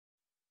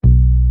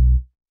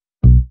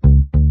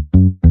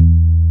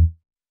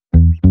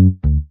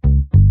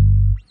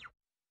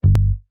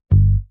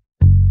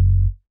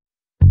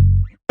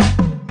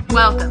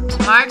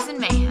Snags and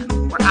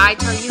Mayhem, where I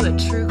tell you a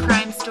true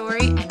crime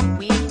story and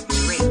we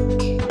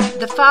drink.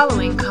 The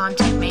following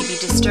content may be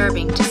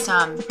disturbing to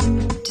some.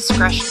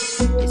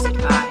 Discretion is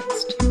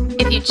advised.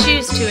 If you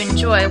choose to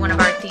enjoy one of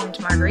our themed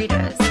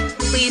margaritas,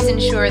 please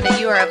ensure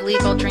that you are of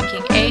legal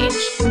drinking age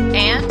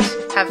and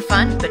have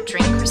fun but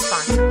drink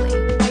responsibly.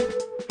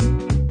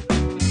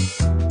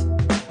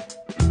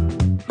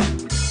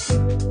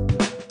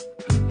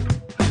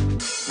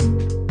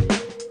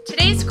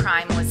 Today's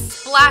crime was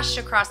splashed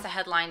across the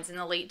headlines in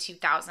the late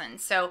 2000s,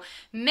 so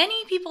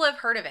many people have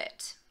heard of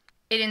it.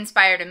 It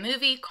inspired a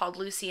movie called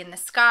Lucy in the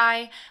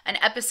Sky, an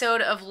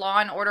episode of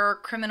Law & Order: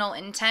 Criminal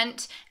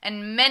Intent,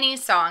 and many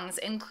songs,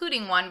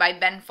 including one by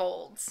Ben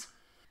Folds.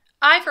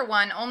 I, for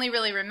one, only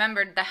really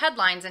remembered the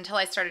headlines until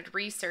I started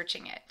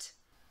researching it.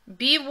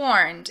 Be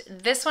warned,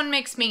 this one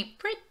makes me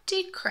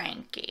pretty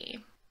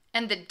cranky.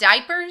 And the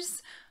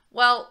diapers?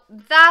 Well,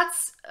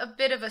 that's a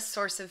bit of a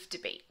source of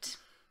debate.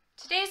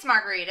 Today's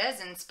margarita is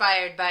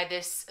inspired by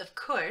this, of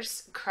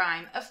course,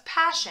 crime of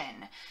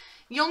passion.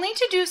 You'll need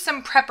to do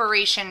some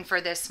preparation for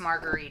this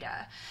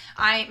margarita.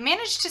 I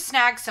managed to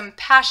snag some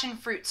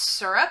passionfruit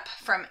syrup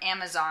from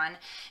Amazon,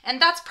 and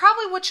that's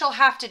probably what you'll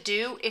have to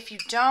do if you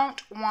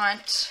don't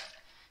want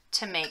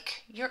to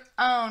make your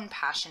own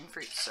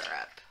passionfruit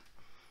syrup.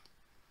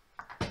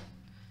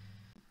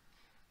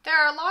 There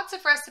are lots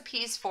of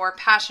recipes for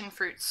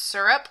passionfruit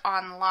syrup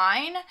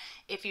online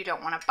if you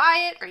don't want to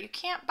buy it or you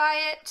can't buy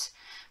it,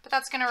 but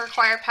that's going to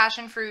require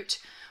passionfruit,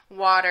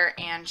 water,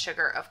 and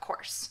sugar, of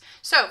course.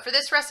 So for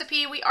this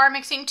recipe, we are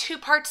mixing 2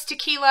 parts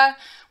tequila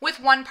with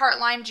 1 part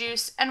lime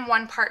juice and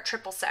 1 part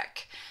triple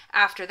sec.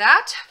 After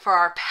that, for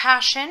our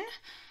passion,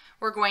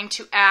 we're going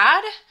to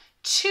add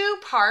 2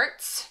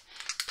 parts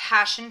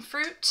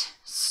passionfruit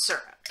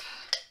syrup.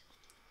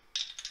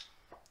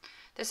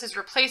 This is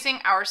replacing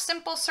our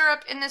simple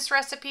syrup in this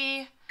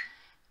recipe,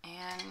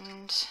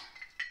 and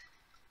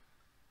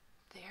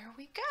there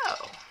we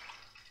go.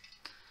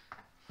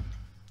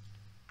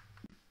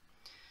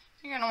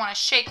 You're going to want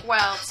to shake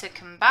well to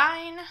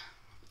combine.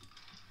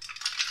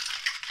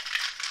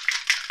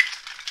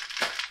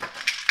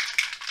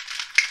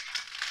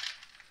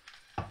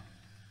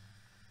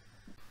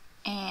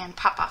 And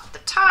pop off the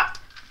top.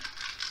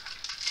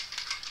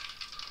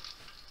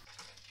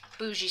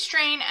 Bougie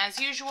strain as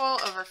usual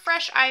over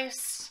fresh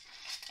ice.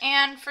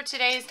 And for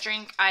today's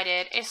drink, I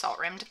did a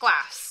salt-rimmed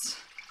glass.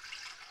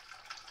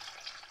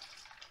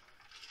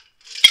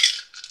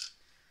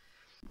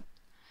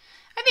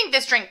 I think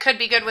this drink could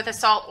be good with a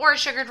salt or a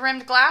sugared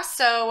rimmed glass,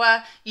 so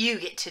you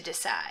get to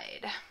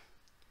decide.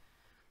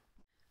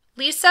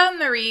 Lisa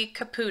Marie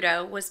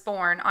Caputo was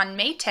born on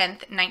May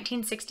 10th,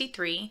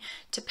 1963,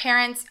 to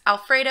parents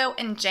Alfredo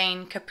and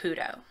Jane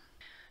Caputo.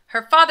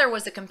 Her father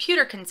was a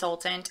computer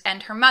consultant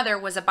and her mother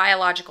was a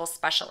biological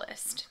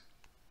specialist.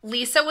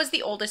 Lisa was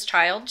the oldest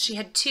child. She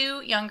had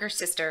 2 younger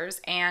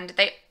sisters, and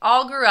they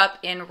all grew up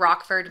in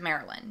Rockford,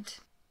 Maryland.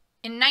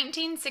 In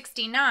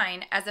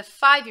 1969, as a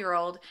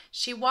 5-year-old,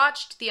 she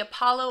watched the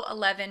Apollo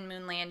 11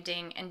 moon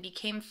landing and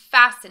became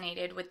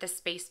fascinated with the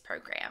space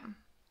program.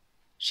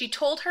 She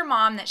told her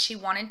mom that she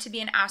wanted to be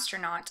an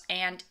astronaut,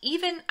 and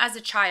even as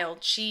a child,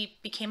 she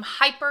became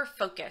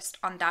hyper-focused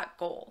on that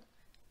goal.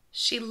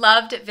 She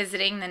loved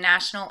visiting the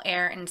National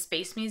Air and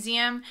Space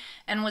Museum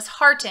and was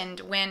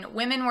heartened when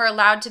women were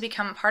allowed to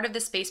become part of the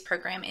space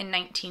program in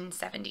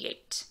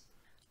 1978.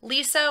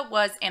 Lisa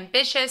was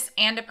ambitious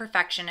and a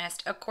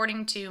perfectionist,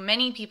 according to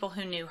many people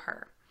who knew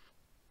her.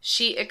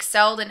 She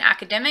excelled in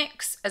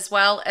academics as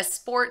well as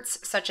sports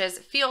such as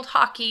field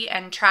hockey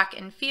and track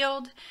and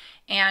field,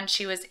 and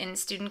she was in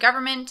student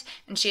government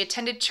and she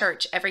attended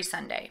church every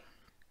Sunday.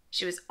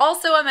 She was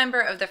also a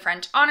member of the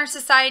French Honor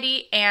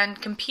Society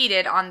and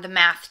competed on the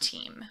math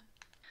team.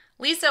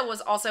 Lisa was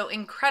also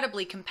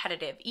incredibly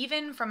competitive,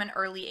 even from an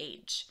early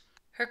age.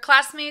 Her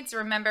classmates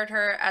remembered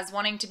her as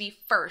wanting to be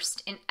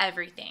first in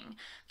everything,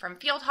 from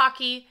field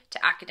hockey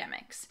to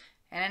academics.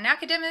 And in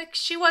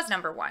academics, she was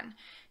number 1.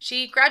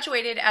 She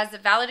graduated as the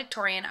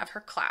valedictorian of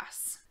her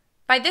class.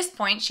 By this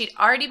point, she'd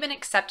already been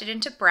accepted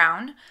into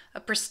Brown, a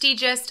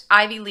prestigious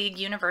Ivy League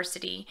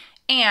university,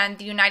 and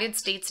the United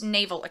States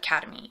Naval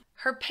Academy.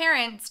 Her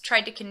parents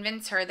tried to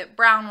convince her that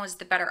Brown was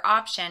the better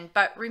option,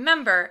 but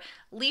remember,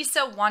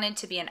 Lisa wanted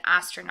to be an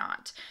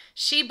astronaut.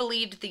 She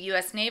believed the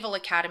U.S. Naval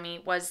Academy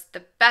was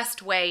the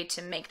best way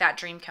to make that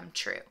dream come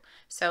true.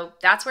 So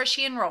that's where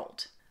she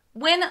enrolled.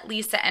 When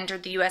Lisa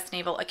entered the U.S.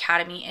 Naval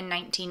Academy in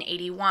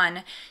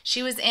 1981,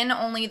 she was in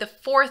only the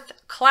 4th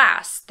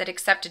class that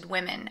accepted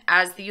women,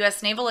 as the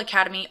U.S. Naval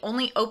Academy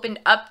only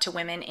opened up to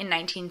women in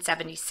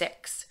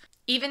 1976.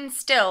 Even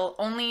still,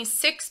 only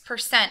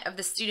 6% of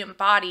the student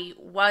body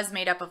was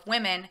made up of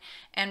women,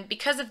 and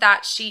because of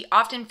that, she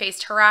often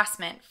faced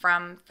harassment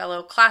from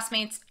fellow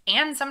classmates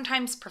and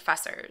sometimes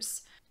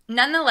professors.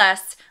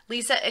 Nonetheless,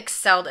 Lisa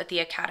excelled at the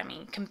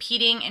academy,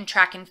 competing in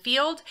track and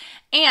field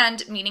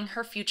and meeting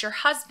her future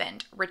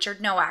husband,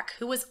 Richard Nowak,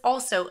 who was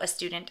also a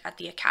student at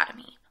the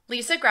academy.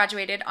 Lisa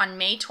graduated on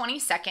May 22,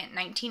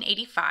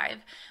 1985,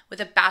 with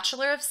a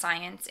Bachelor of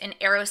Science in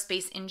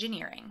Aerospace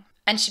Engineering.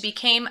 and she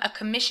became a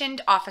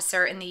commissioned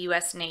officer in the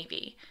U.S.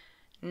 Navy.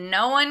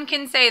 No one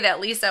can say that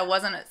Lisa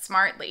wasn't a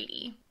smart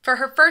lady. For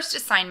her first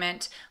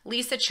assignment,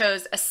 Lisa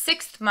chose a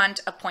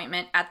 6-month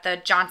appointment at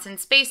the Johnson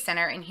Space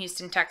Center in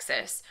Houston,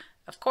 Texas.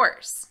 Of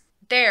course.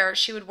 There,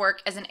 she would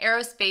work as an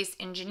aerospace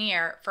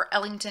engineer for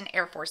Ellington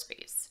Air Force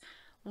Base.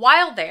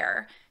 While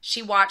there,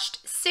 she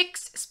watched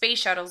 6 space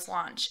shuttles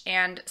launch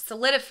and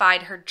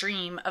solidified her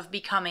dream of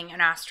becoming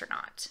an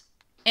astronaut.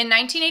 In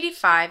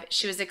 1985,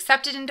 she was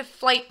accepted into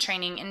flight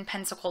training in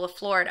Pensacola,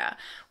 Florida,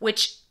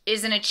 which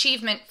is an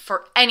achievement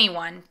for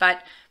anyone,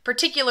 but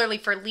particularly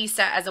for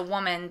Lisa as a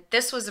woman,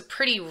 this was a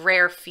pretty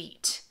rare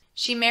feat.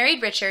 She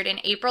married Richard in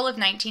April of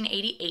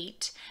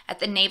 1988 at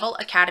the Naval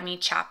Academy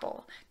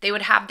Chapel. They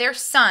would have their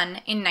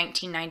son in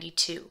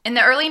 1992. In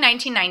the early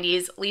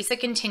 1990s, Lisa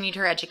continued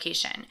her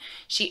education.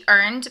 She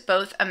earned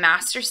both a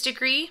master's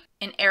degree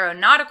in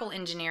aeronautical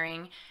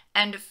engineering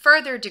and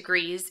further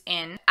degrees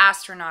in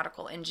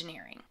astronautical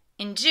engineering.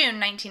 In June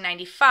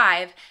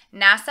 1995,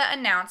 NASA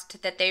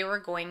announced that they were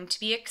going to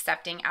be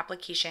accepting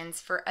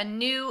applications for a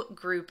new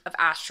group of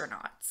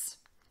astronauts.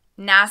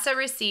 NASA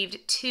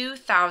received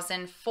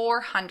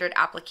 2,400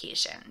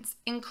 applications,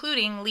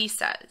 including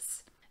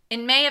Lisa's.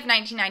 In May of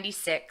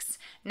 1996,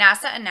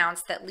 NASA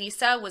announced that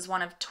Lisa was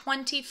one of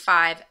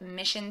 25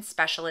 mission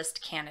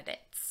specialist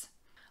candidates.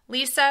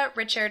 Lisa,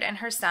 Richard, and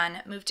her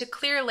son moved to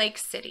Clear Lake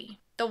City,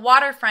 the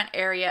waterfront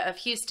area of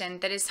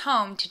Houston that is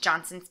home to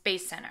Johnson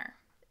Space Center.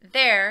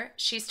 There,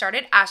 she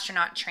started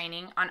astronaut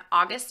training on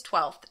August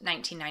 12,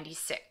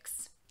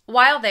 1996.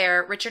 While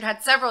there, Richard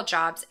had several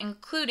jobs,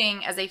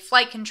 including as a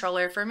flight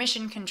controller for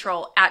mission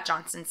control at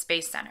Johnson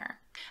Space Center.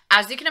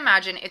 As you can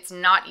imagine, it's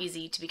not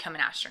easy to become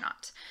an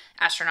astronaut.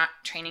 Astronaut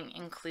training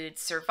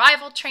includes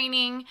survival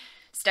training,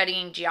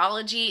 studying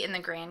geology in the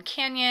Grand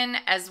Canyon,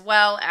 as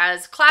well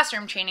as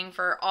classroom training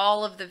for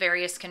all of the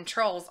various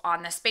controls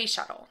on the space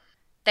shuttle.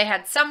 They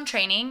had some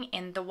training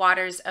in the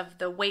waters of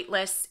the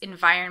Weightless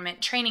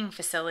Environment Training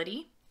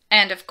Facility,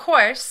 and of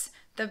course,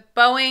 the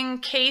Boeing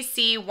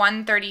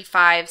KC-135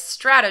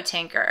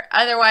 Stratotanker,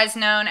 otherwise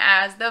known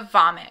as the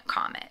Vomit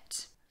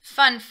Comet.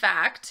 Fun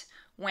fact,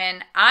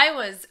 when I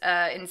was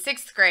in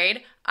 6th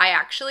grade, I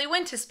actually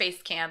went to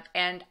space camp,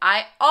 and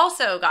I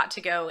also got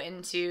to go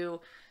into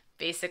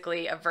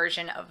basically a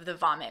version of the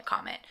Vomit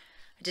Comet.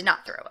 I did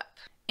not throw up.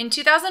 In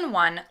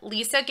 2001,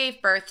 Lisa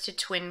gave birth to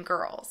twin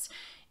girls.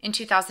 In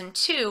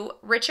 2002,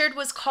 Richard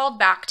was called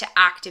back to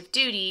active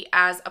duty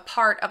as a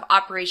part of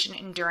Operation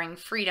Enduring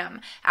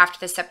Freedom after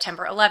the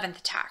September 11th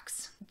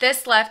attacks.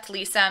 This left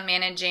Lisa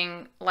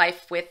managing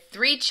life with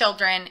 3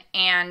 children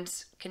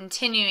and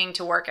continuing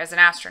to work as an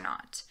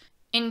astronaut.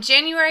 In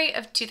January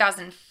of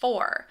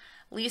 2004,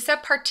 Lisa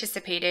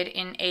participated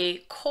in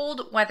a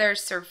cold weather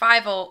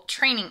survival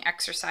training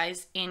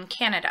exercise in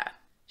Canada.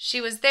 She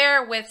was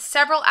there with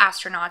several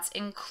astronauts,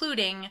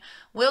 including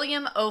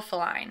William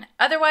O'Feline,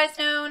 otherwise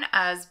known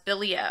as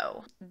Billy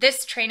O.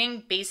 This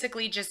training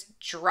basically just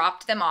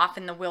dropped them off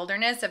in the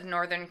wilderness of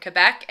northern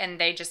Quebec, and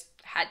they just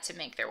had to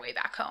make their way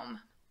back home.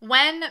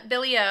 When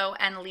Billy O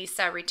and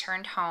Lisa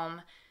returned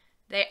home,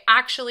 they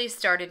actually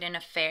started an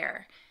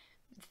affair.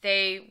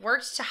 They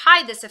worked to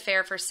hide this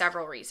affair for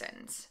several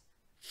reasons.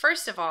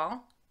 First of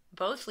all,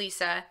 both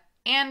Lisa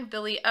and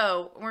Billy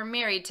O were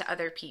married to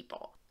other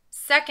people.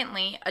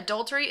 Secondly,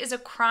 adultery is a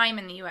crime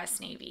in the U.S.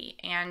 Navy,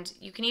 and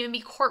you can even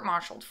be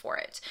court-martialed for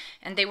it,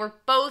 and they were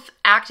both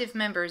active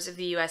members of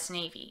the U.S.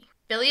 Navy.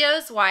 Billy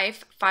O's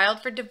wife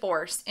filed for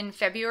divorce in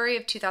February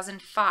of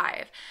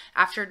 2005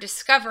 after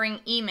discovering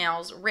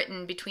emails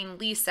written between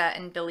Lisa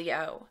and Billy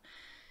O.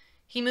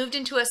 He moved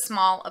into a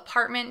small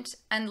apartment,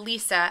 and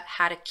Lisa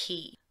had a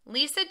key.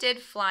 Lisa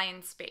did fly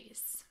in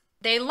space.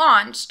 They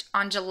launched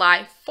on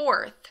July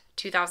 4th,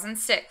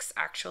 2006,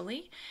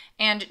 actually,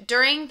 and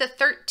during the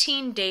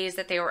 13 days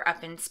that they were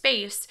up in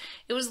space,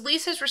 it was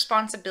Lisa's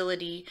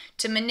responsibility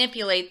to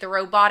manipulate the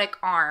robotic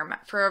arm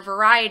for a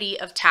variety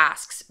of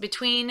tasks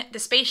between the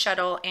space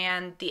shuttle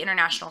and the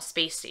International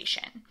Space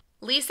Station.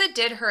 Lisa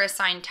did her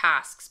assigned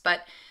tasks,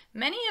 but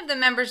many of the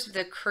members of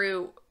the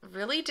crew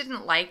really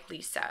didn't like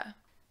Lisa.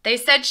 They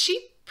said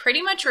she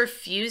pretty much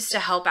refused to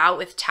help out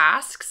with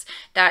tasks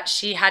that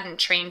she hadn't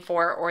trained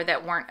for or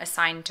that weren't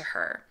assigned to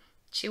her.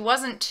 She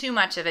wasn't too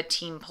much of a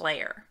team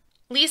player.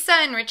 Lisa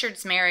and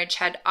Richard's marriage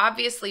had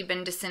obviously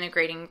been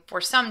disintegrating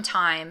for some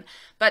time,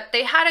 but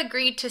they had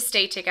agreed to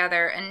stay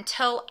together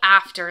until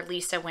after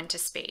Lisa went to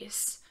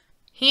space.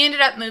 He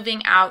ended up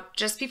moving out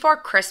just before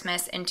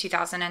Christmas in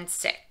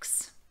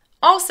 2006.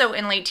 Also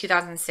in late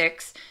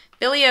 2006,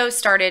 Billy O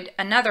started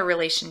another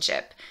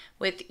relationship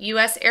with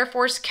U.S. Air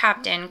Force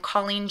Captain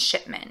Colleen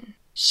Shipman.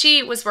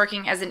 She was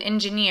working as an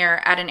engineer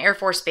at an Air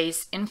Force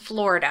base in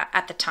Florida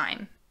at the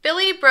time.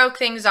 Billy broke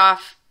things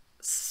off,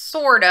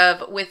 sort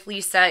of, with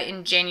Lisa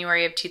in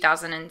January of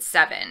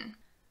 2007.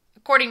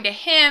 According to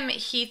him,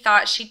 he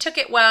thought she took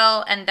it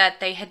well and that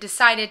they had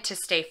decided to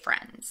stay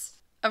friends.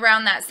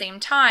 Around that same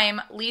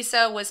time,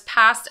 Lisa was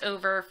passed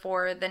over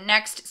for the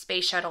next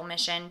space shuttle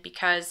mission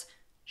because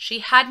she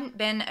hadn't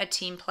been a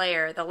team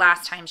player the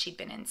last time she'd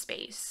been in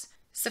space.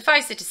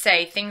 Suffice it to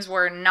say, things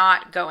were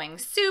not going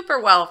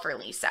super well for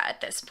Lisa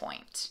at this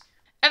point.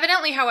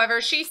 Evidently, however,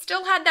 she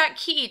still had that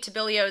key to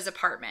Billy O's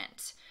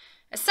apartment.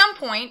 At some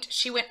point,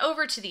 she went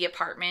over to the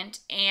apartment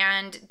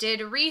and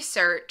did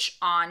research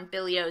on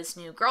Billy O's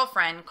new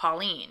girlfriend,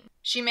 Colleen.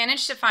 She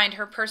managed to find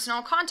her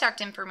personal contact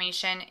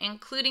information,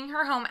 including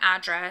her home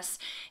address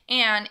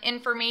and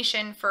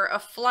information for a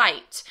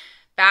flight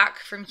back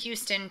from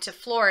Houston to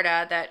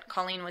Florida that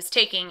Colleen was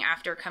taking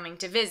after coming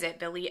to visit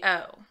Billy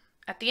O.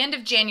 At the end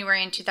of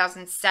January in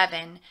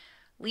 2007,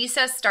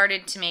 Lisa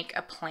started to make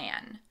a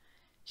plan.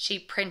 She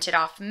printed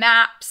off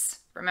maps.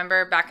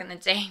 Remember back in the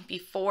day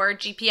before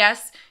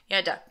GPS, you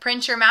had to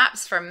print your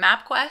maps from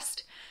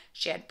MapQuest?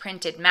 She had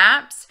printed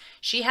maps,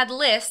 she had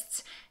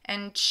lists,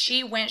 and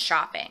she went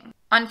shopping.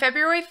 On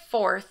February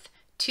 4th,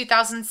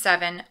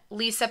 2007,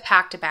 Lisa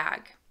packed a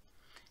bag.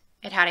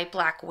 It had a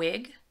black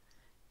wig,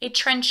 a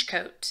trench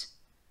coat,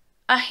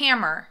 a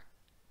hammer,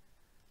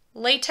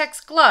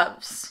 latex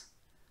gloves,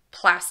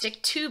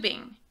 plastic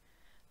tubing,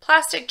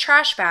 plastic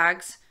trash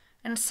bags,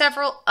 and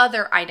several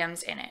other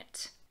items in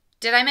it.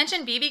 Did I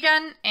mention BB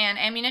gun and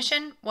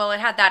ammunition? Well, it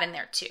had that in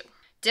there too.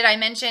 Did I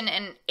mention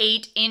an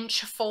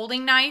 8-inch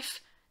folding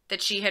knife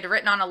that she had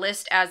written on a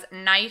list as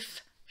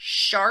knife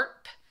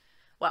sharp?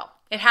 Well,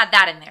 it had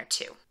that in there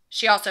too.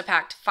 She also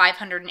packed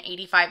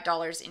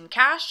 $585 in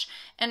cash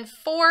and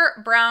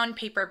 4 brown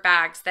paper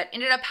bags that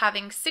ended up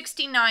having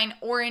 69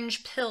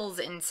 orange pills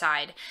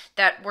inside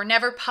that were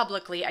never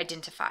publicly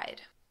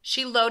identified.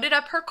 She loaded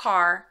up her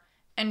car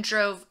and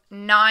drove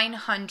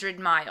 900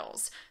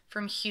 miles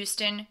from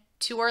Houston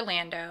to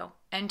Orlando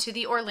and to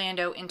the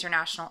Orlando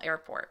International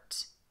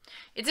Airport.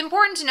 It's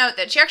important to note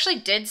that she actually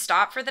did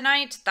stop for the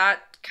night.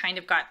 That kind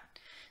of got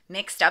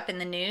mixed up in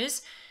the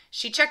news.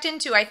 She checked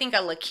into, I think,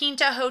 a La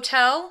Quinta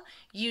hotel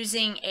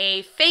using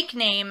a fake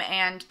name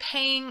and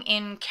paying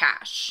in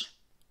cash.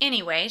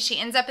 Anyway, she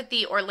ends up at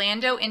the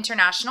Orlando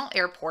International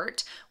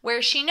Airport,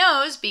 where she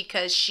knows,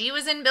 because she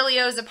was in Billy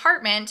O's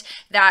apartment,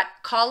 that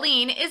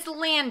Colleen is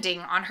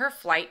landing on her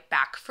flight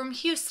back from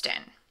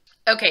Houston.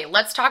 Okay,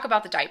 let's talk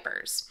about the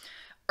diapers.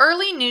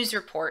 Early news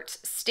reports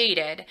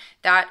stated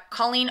that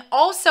Colleen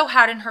also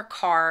had in her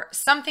car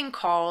something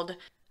called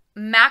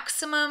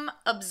maximum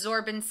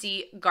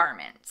absorbency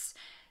garments.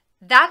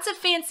 That's a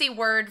fancy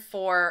word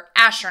for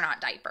astronaut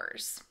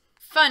diapers.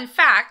 Fun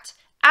fact,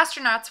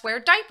 astronauts wear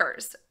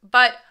diapers,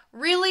 but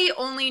really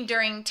only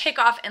during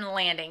takeoff and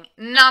landing,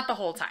 not the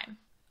whole time.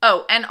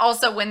 Oh, and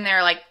also when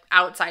they're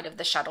outside of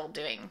the shuttle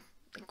doing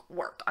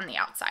work on the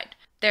outside.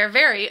 They're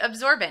very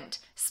absorbent.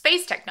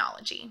 Space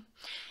technology.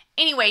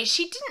 Anyway,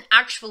 she didn't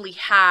actually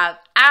have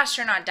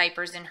astronaut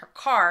diapers in her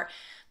car,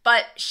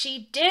 but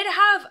she did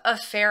have a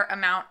fair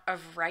amount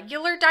of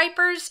regular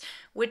diapers,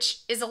 which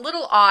is a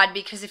little odd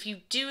because if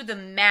you do the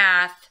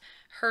math,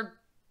 her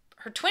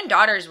twin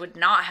daughters would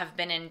not have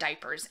been in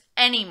diapers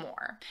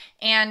anymore,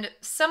 and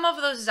some of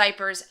those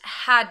diapers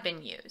had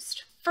been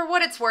used. For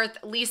what it's worth,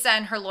 Lisa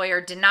and her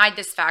lawyer denied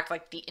this fact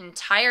the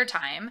entire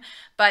time,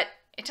 but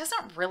it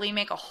doesn't really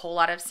make a whole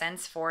lot of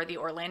sense for the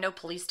Orlando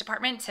Police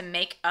Department to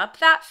make up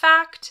that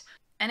fact.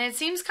 And it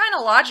seems kind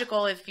of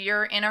logical if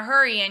you're in a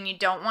hurry and you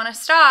don't want to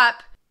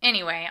stop.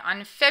 Anyway,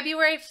 on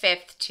February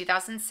 5th,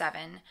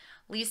 2007,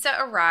 Lisa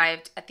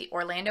arrived at the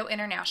Orlando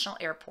International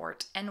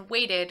Airport and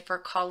waited for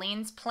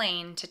Colleen's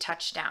plane to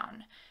touch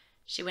down.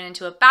 She went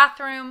into a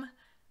bathroom,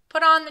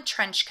 put on the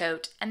trench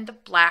coat and the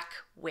black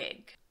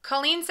wig.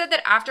 Colleen said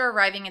that after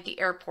arriving at the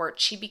airport,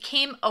 she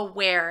became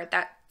aware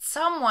that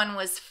someone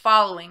was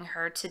following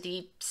her to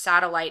the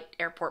satellite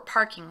airport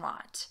parking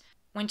lot.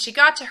 When she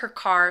got to her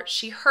car,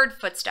 she heard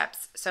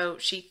footsteps, so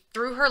she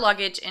threw her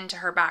luggage into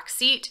her back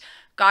seat,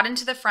 got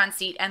into the front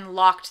seat, and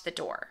locked the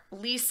door.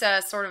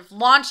 Lisa sort of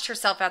launched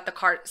herself at the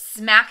car,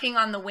 smacking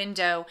on the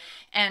window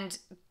and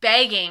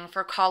begging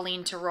for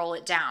Colleen to roll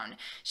it down.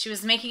 She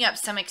was making up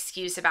some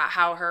excuse about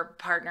how her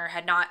partner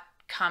had not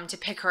come to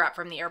pick her up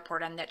from the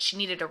airport and that she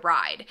needed a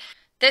ride.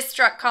 This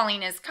struck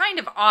Colleen as kind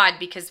of odd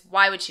because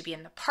why would she be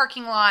in the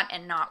parking lot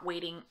and not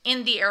waiting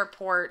in the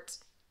airport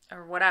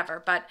or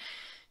whatever, but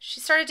she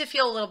started to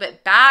feel a little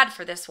bit bad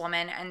for this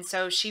woman, and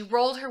so she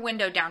rolled her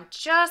window down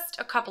just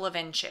a couple of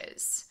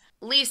inches.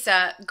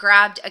 Lisa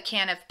grabbed a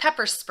can of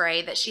pepper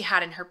spray that she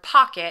had in her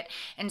pocket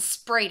and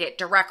sprayed it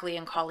directly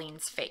in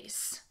Colleen's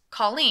face.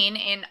 Colleen,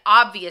 in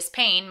obvious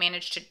pain,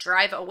 managed to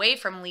drive away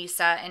from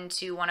Lisa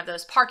into one of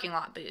those parking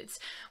lot booths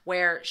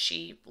where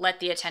she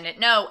let the attendant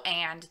know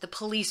and the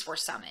police were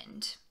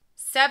summoned.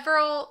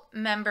 Several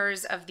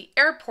members of the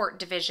airport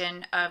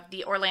division of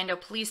the Orlando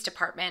Police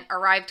Department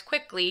arrived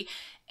quickly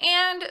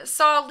and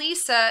saw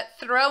Lisa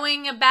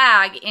throwing a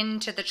bag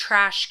into the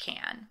trash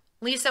can.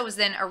 Lisa was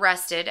then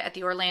arrested at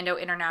the Orlando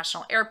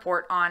International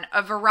Airport on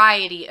a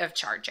variety of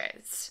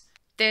charges.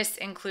 This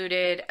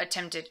included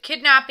attempted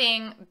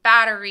kidnapping,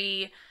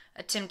 battery,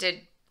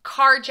 attempted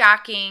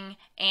carjacking,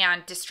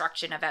 and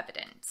destruction of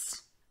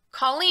evidence.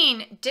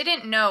 Colleen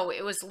didn't know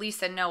it was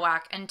Lisa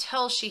Nowak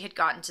until she had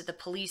gotten to the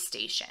police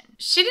station.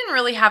 She didn't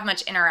really have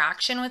much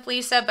interaction with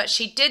Lisa, but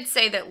she did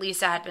say that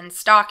Lisa had been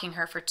stalking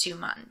her for 2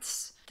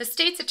 months. The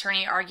state's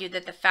attorney argued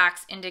that the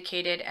facts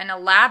indicated an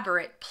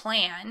elaborate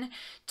plan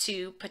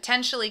to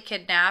potentially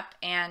kidnap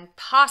and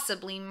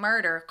possibly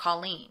murder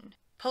Colleen.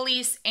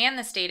 Police and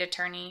the state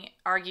attorney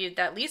argued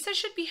that Lisa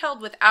should be held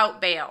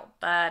without bail,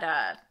 but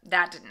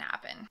that didn't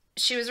happen.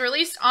 She was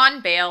released on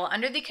bail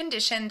under the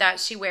condition that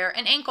she wear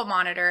an ankle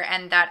monitor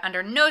and that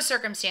under no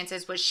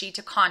circumstances was she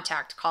to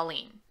contact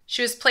Colleen.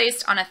 She was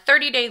placed on a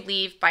 30-day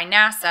leave by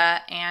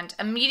NASA, and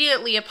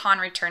immediately upon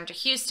return to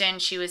Houston,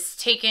 she was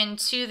taken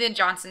to the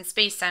Johnson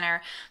Space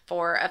Center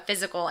for a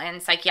physical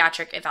and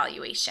psychiatric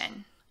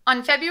evaluation.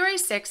 On February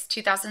 6,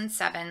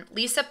 2007,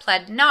 Lisa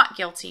pled not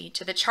guilty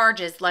to the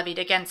charges levied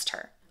against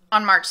her.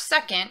 On March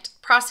 2nd,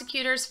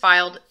 prosecutors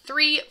filed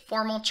 3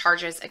 formal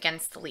charges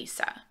against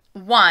Lisa.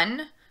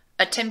 1,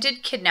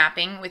 attempted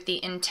kidnapping with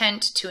the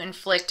intent to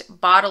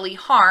inflict bodily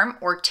harm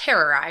or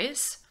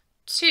terrorize.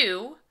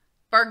 2,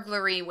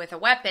 burglary with a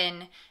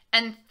weapon.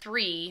 And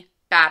 3,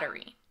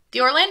 battery.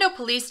 The Orlando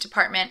Police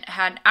Department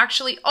had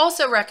actually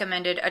also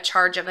recommended a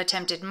charge of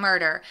attempted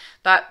murder,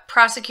 but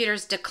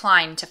prosecutors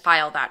declined to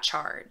file that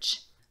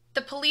charge.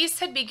 The police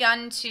had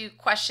begun to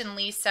question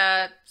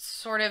Lisa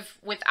sort of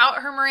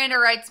without her Miranda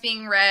rights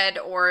being read,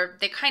 or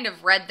they kind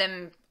of read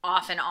them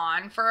off and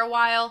on for a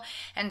while,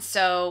 and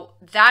so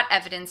that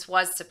evidence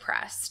was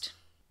suppressed.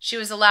 She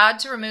was allowed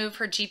to remove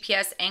her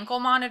GPS ankle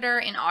monitor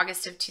in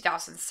August of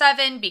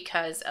 2007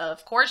 because,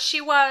 of course, she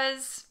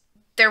was.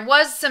 There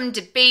was some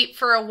debate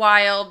for a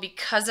while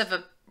because of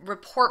a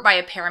report by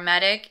a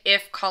paramedic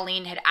if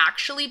Colleen had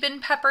actually been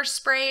pepper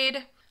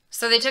sprayed.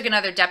 So they took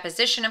another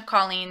deposition of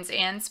Colleen's,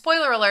 and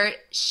spoiler alert,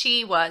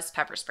 she was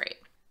pepper sprayed.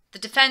 The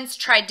defense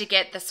tried to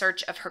get the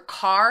search of her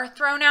car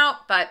thrown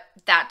out, but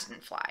that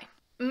didn't fly.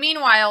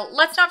 Meanwhile,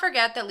 let's not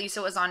forget that Lisa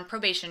was on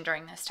probation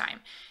during this time.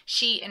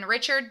 She and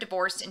Richard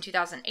divorced in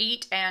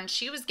 2008, and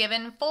she was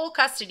given full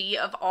custody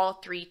of all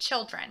 3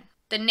 children.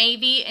 The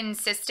Navy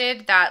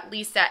insisted that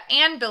Lisa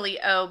and Billy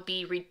O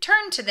be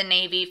returned to the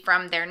Navy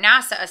from their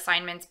NASA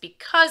assignments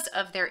because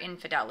of their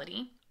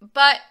infidelity.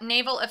 But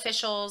naval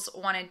officials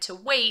wanted to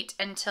wait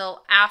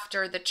until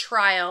after the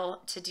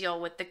trial to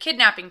deal with the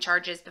kidnapping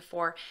charges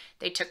before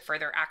they took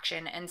further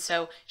action, and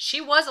so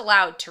she was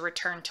allowed to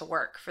return to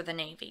work for the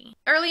Navy.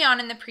 Early on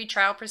in the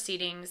pretrial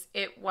proceedings,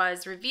 it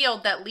was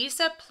revealed that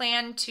Lisa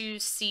planned to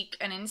seek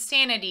an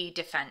insanity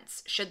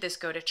defense should this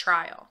go to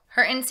trial.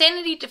 Her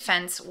insanity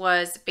defense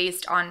was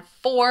based on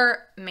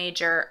 4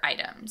 major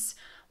items.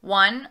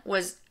 1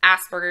 was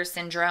Asperger's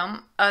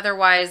syndrome,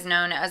 otherwise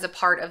known as a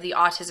part of the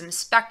autism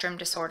spectrum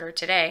disorder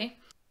today.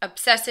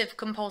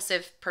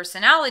 Obsessive-compulsive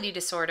personality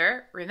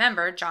disorder,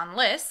 remember John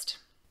List.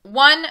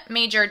 1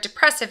 major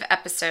depressive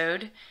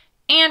episode,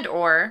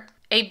 and/or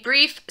a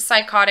brief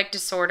psychotic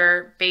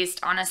disorder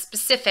based on a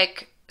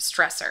specific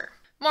stressor.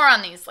 More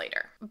on these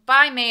later.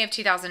 By May of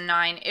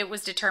 2009, it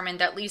was determined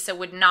that Lisa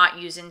would not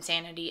use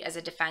insanity as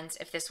a defense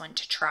if this went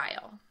to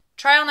trial.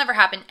 Trial never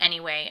happened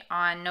anyway.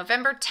 On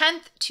November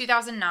 10th,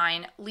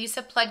 2009,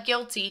 Lisa pled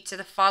guilty to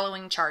the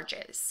following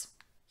charges: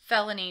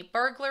 felony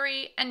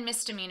burglary and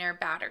misdemeanor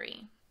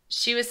battery.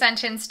 She was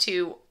sentenced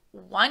to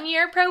 1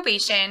 year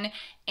probation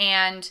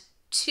and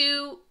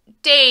 2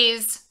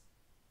 days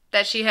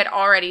that she had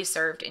already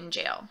served in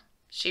jail.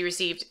 She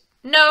received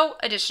no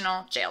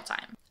additional jail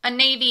time. A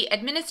Navy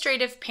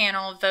administrative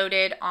panel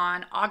voted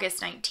on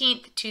August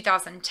 19th,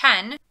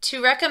 2010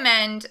 to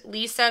recommend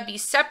Lisa be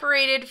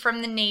separated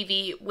from the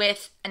Navy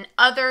with an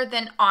other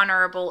than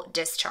honorable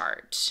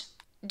discharge.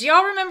 Do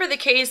y'all remember the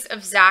case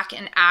of Zach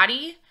and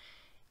Addie?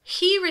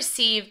 He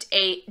received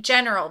a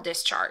general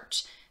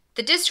discharge.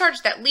 The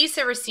discharge that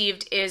Lisa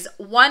received is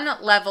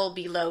 1 level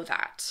below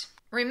that.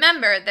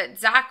 Remember that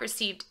Zach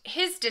received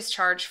his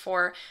discharge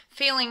for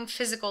failing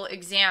physical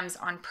exams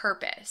on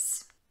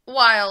purpose,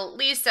 while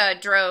Lisa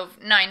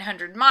drove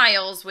 900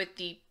 miles with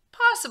the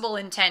possible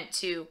intent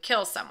to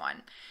kill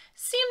someone.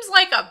 Seems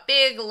like a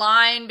big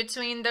line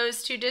between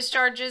those 2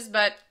 discharges,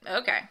 but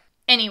okay.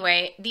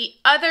 Anyway, the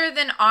other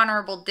than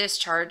honorable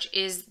discharge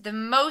is the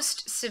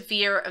most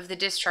severe of the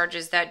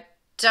discharges that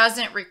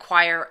doesn't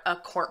require a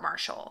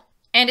court-martial,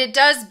 and it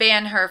does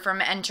ban her from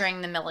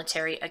entering the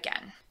military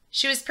again.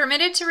 She was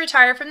permitted to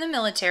retire from the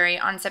military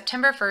on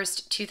September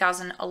 1st,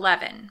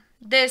 2011.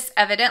 This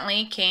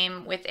evidently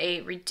came with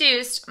a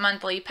reduced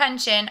monthly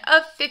pension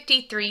of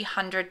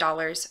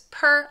 $5,300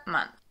 per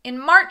month. In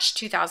March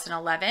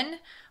 2011,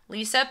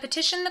 Lisa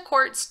petitioned the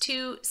courts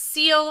to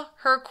seal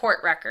her court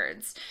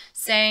records,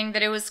 saying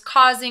that it was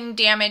causing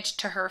damage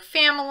to her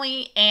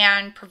family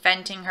and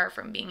preventing her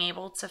from being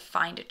able to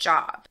find a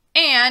job.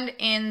 And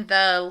in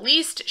the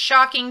least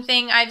shocking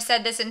thing I've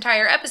said this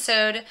entire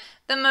episode,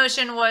 the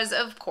motion was,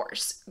 of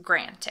course,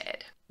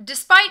 granted.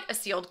 Despite a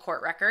sealed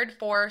court record,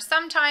 for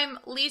some time,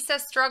 Lisa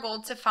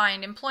struggled to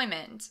find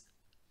employment.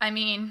 I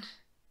mean,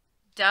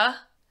 duh.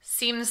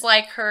 Seems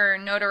like her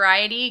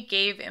notoriety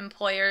gave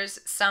employers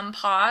some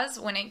pause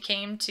when it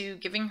came to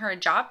giving her a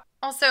job.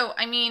 Also,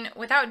 I mean,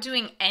 without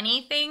doing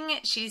anything,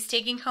 she's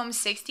taking home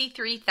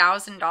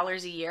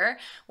 $63,000 a year,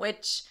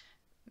 which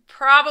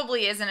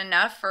probably isn't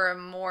enough for a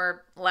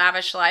more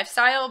lavish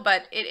lifestyle,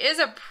 but it is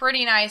a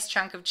pretty nice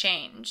chunk of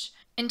change.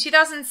 In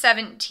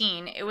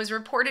 2017, it was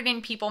reported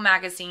in People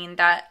magazine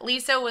that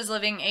Lisa was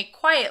living a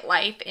quiet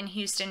life in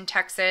Houston,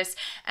 Texas,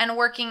 and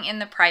working in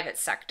the private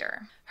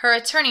sector. Her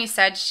attorney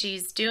said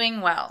she's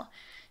doing well.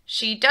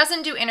 She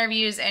doesn't do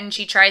interviews and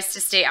she tries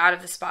to stay out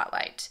of the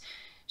spotlight.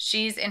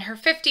 She's in her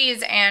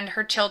 50s and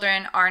her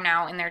children are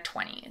now in their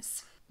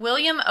 20s.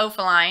 William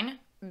Oefelein,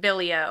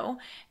 Billy O,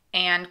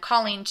 and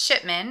Colleen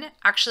Shipman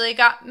actually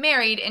got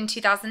married in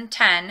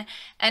 2010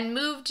 and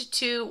moved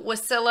to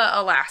Wasilla,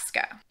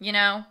 Alaska. You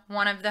know,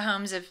 one of the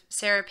homes of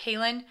Sarah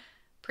Palin,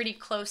 pretty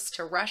close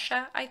to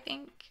Russia, I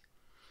think.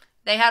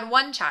 They had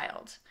one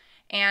child,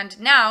 and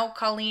now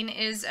Colleen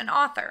is an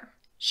author.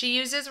 She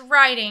uses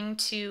writing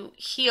to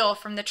heal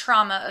from the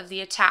trauma of the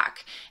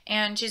attack,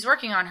 and she's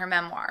working on her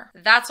memoir.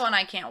 That's one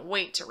I can't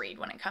wait to read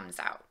when it comes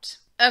out.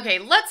 Okay,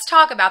 let's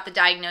talk about the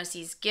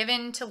diagnoses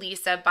given to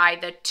Lisa by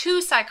the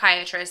 2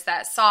 psychiatrists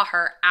that saw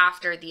her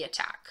after the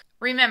attack.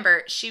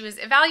 Remember, she was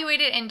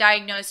evaluated and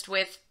diagnosed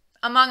with,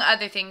 among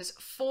other things,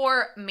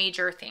 4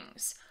 major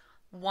things.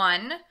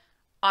 1,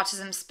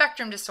 autism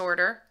spectrum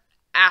disorder,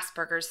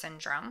 Asperger's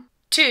syndrome.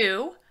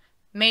 2,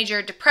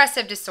 major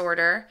depressive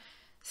disorder.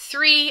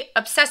 3,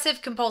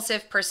 obsessive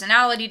compulsive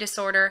personality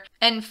disorder.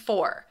 And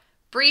 4,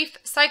 brief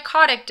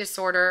psychotic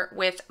disorder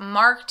with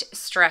marked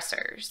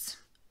stressors.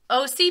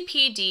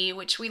 OCPD,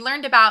 which we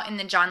learned about in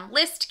the John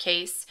List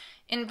case,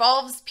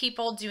 involves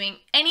people doing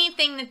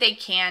anything that they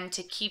can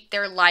to keep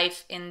their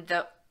life in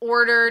the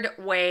ordered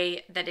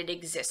way that it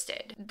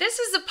existed. This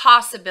is a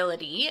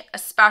possibility,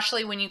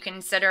 especially when you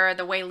consider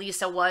the way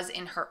Lisa was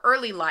in her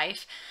early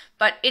life,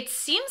 but it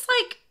seems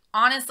like,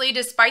 honestly,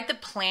 despite the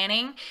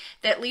planning,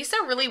 that Lisa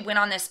really went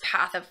on this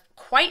path of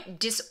quite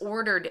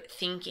disordered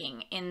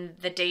thinking in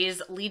the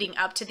days leading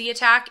up to the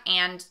attack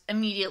and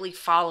immediately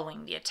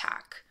following the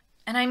attack.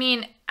 And I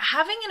mean,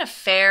 having an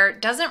affair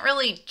doesn't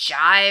really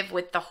jive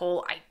with the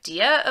whole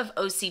idea of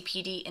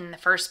OCPD in the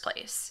first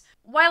place.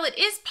 While it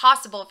is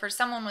possible for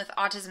someone with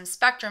autism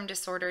spectrum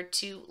disorder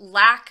to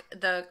lack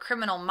the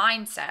criminal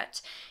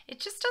mindset,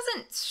 it just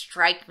doesn't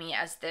strike me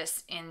as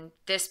this in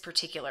this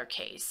particular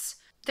case.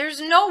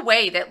 There's no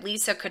way that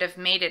Lisa could have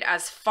made it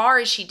as far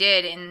as she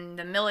did in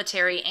the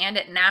military and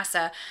at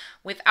NASA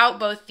without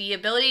both the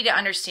ability to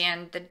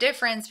understand the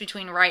difference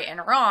between right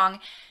and wrong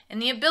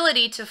and the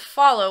ability to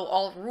follow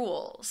all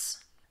rules.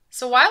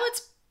 So while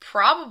it's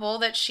probable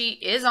that she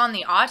is on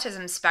the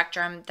autism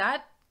spectrum,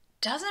 that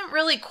doesn't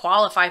really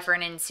qualify for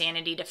an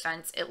insanity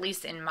defense, at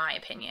least in my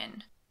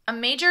opinion. A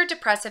major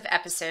depressive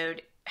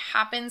episode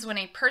happens when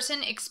a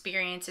person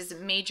experiences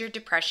major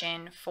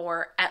depression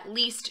for at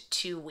least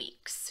 2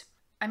 weeks.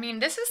 I mean,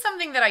 this is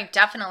something that I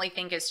definitely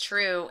think is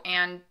true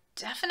and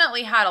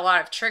definitely had a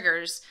lot of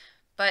triggers,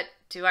 but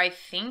do I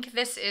think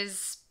this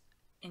is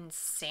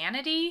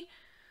insanity?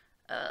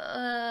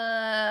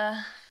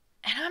 And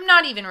I'm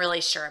not even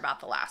really sure about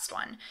the last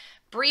one.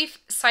 Brief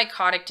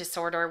psychotic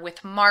disorder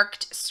with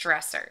marked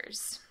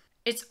stressors.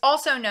 It's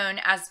also known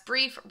as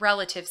brief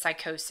relative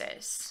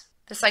psychosis.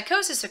 The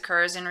psychosis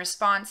occurs in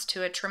response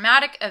to a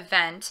traumatic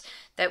event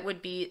that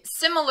would be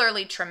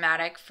similarly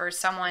traumatic for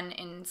someone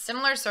in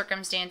similar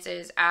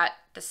circumstances at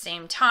the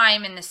same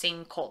time in the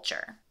same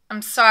culture.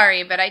 I'm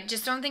sorry, but I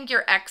just don't think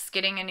your ex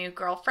getting a new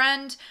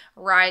girlfriend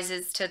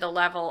rises to the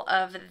level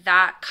of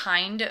that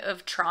kind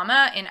of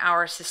trauma in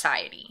our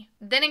society.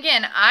 Then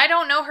again, I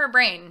don't know her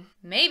brain.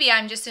 Maybe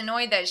I'm just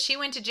annoyed that she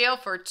went to jail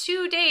for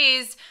 2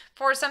 days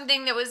for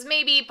something that was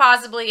maybe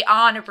possibly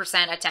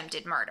 100%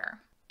 attempted murder.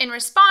 In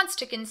response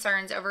to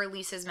concerns over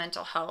Lisa's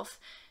mental health,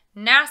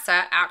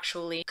 NASA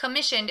actually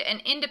commissioned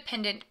an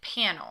independent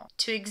panel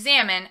to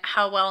examine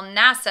how well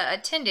NASA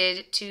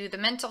attended to the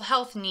mental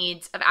health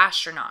needs of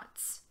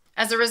astronauts.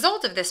 As a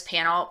result of this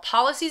panel,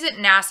 policies at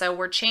NASA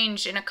were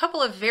changed in a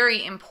couple of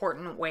very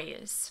important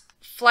ways.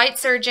 Flight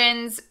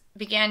surgeons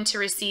began to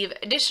receive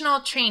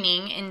additional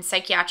training in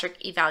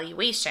psychiatric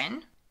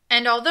evaluation,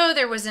 and although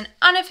there was an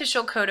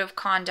unofficial code of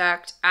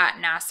conduct at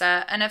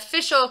NASA, an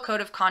official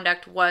code of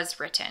conduct was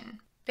written.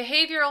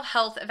 Behavioral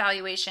health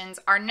evaluations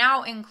are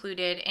now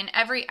included in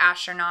every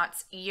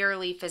astronaut's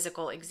yearly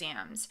physical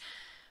exams.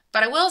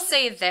 But I will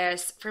say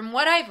this, from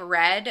what I've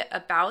read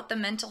about the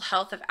mental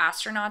health of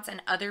astronauts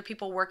and other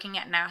people working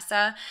at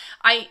NASA,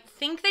 I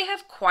think they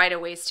have quite a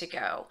ways to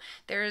go.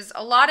 There's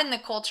a lot in the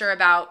culture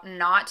about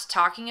not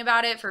talking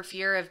about it for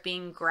fear of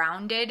being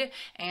grounded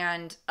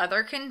and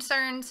other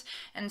concerns.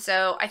 And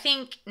so I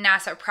think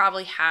NASA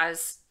probably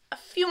has a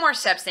few more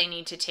steps they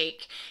need to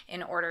take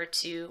in order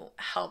to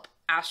help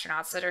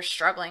astronauts that are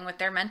struggling with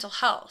their mental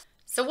health.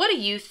 So what do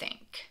you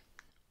think?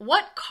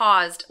 What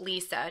caused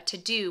Lisa to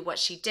do what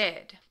she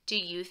did? Do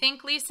you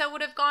think Lisa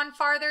would have gone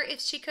farther if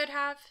she could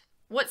have?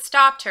 What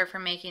stopped her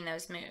from making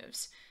those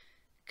moves?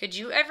 Could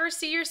you ever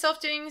see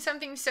yourself doing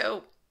something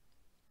so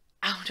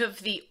out of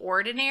the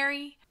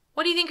ordinary?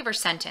 What do you think of her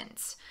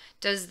sentence?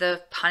 Does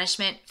the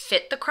punishment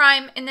fit the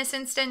crime in this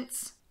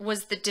instance?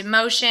 Was the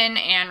demotion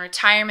and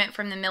retirement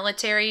from the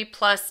military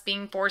plus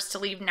being forced to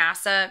leave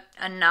NASA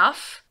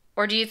enough?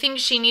 Or do you think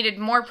she needed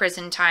more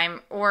prison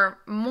time or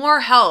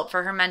more help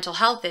for her mental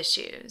health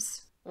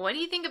issues? What do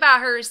you think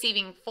about her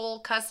receiving full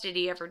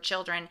custody of her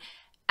children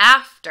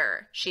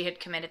after she had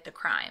committed the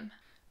crime?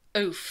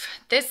 Oof,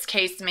 this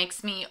case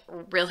makes me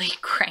really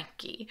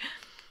cranky.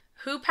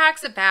 Who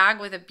packs a bag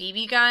with a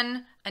BB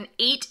gun, an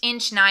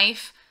 8-inch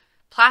knife,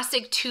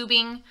 plastic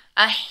tubing,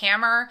 a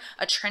hammer,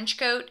 a trench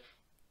coat,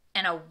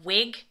 and a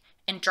wig,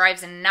 and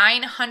drives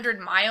 900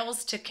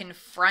 miles to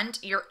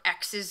confront your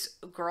ex's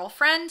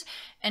girlfriend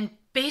and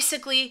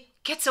basically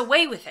gets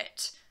away with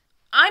it?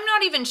 I'm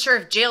not even sure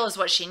if jail is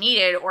what she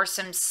needed or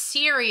some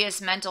serious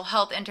mental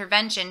health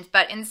interventions,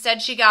 but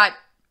instead she got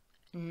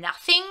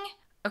nothing.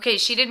 Okay,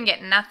 she didn't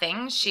get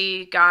nothing.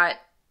 She got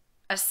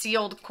a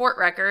sealed court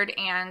record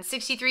and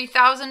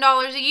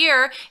 $63,000 a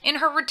year in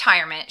her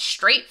retirement,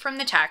 straight from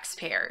the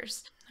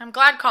taxpayers. I'm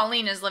glad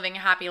Colleen is living a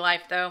happy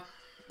life, though.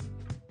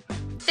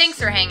 Thanks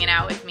for hanging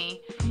out with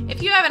me.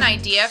 If you have an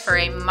idea for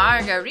a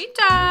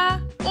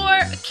margarita or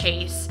a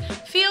case,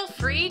 feel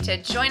free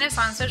to join us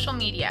on social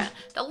media.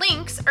 The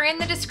links are in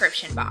the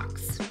description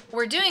box.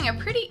 We're doing a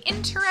pretty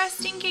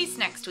interesting case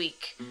next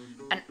week,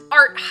 an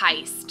art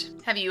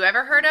heist. Have you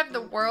ever heard of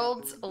the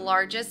world's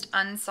largest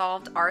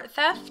unsolved art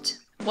theft?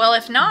 Well,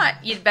 if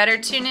not, you'd better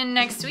tune in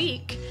next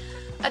week.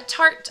 A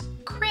tart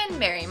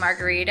cranberry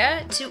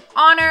margarita to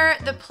honor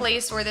the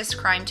place where this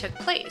crime took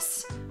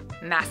place,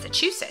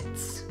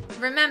 Massachusetts.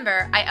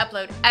 Remember, I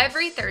upload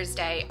every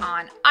Thursday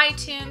on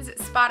iTunes,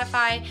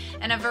 Spotify,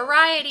 and a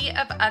variety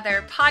of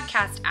other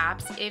podcast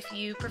apps if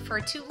you prefer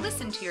to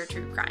listen to your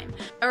true crime.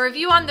 A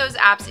review on those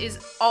apps is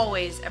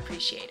always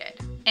appreciated.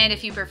 And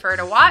if you prefer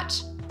to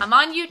watch, I'm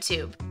on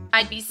YouTube.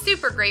 I'd be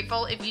super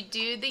grateful if you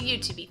do the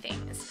YouTube-y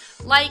things.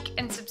 Like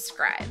and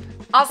subscribe.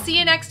 I'll see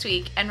you next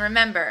week, and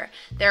remember,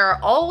 there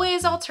are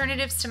always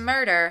alternatives to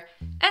murder,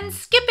 and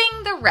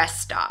skipping the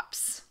rest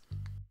stops.